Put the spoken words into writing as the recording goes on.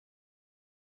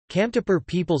Kamtapur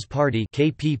People's Party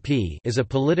 (KPP) is a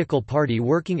political party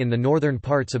working in the northern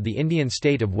parts of the Indian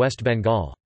state of West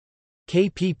Bengal.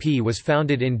 KPP was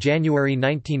founded in January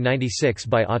 1996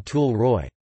 by Atul Roy.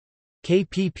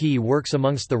 KPP works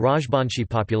amongst the Rajbanshi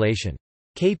population.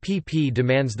 KPP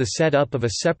demands the set-up of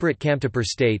a separate Kamtapur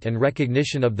state and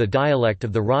recognition of the dialect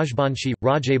of the Rajbanshi,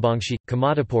 Rajabangshi,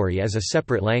 Kamtapuri as a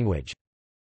separate language.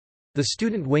 The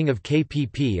student wing of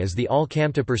KPP is the All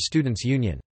Kamtapur Students'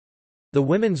 Union. The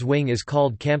women's wing is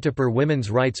called Kamtapur Women's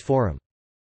Rights Forum.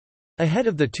 Ahead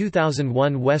of the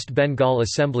 2001 West Bengal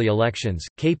Assembly elections,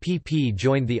 KPP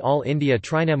joined the All India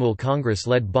Trinamool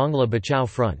Congress-led Bangla Bachao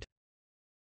Front.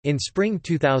 In spring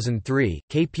 2003,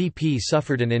 KPP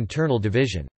suffered an internal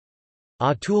division.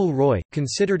 Atul Roy,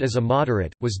 considered as a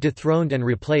moderate, was dethroned and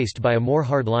replaced by a more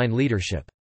hardline leadership.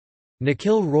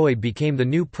 Nikhil Roy became the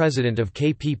new president of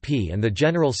KPP and the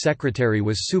general secretary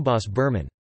was Subhas Burman.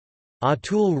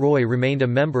 Atul Roy remained a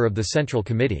member of the Central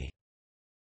Committee.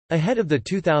 Ahead of the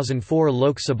 2004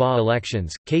 Lok Sabha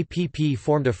elections, KPP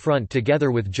formed a front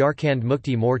together with Jharkhand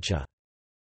Mukti Morcha.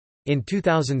 In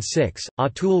 2006,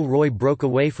 Atul Roy broke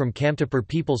away from Kamtapur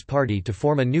People's Party to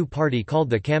form a new party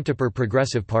called the Kamtapur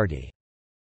Progressive Party.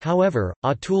 However,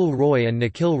 Atul Roy and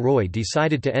Nikhil Roy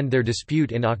decided to end their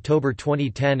dispute in October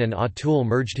 2010 and Atul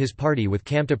merged his party with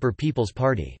Kamtapur People's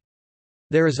Party.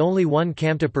 There is only one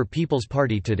Kamtapur People's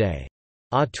Party today.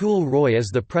 Atul Roy is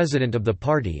the president of the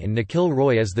party and Nikhil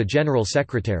Roy is the general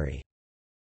secretary.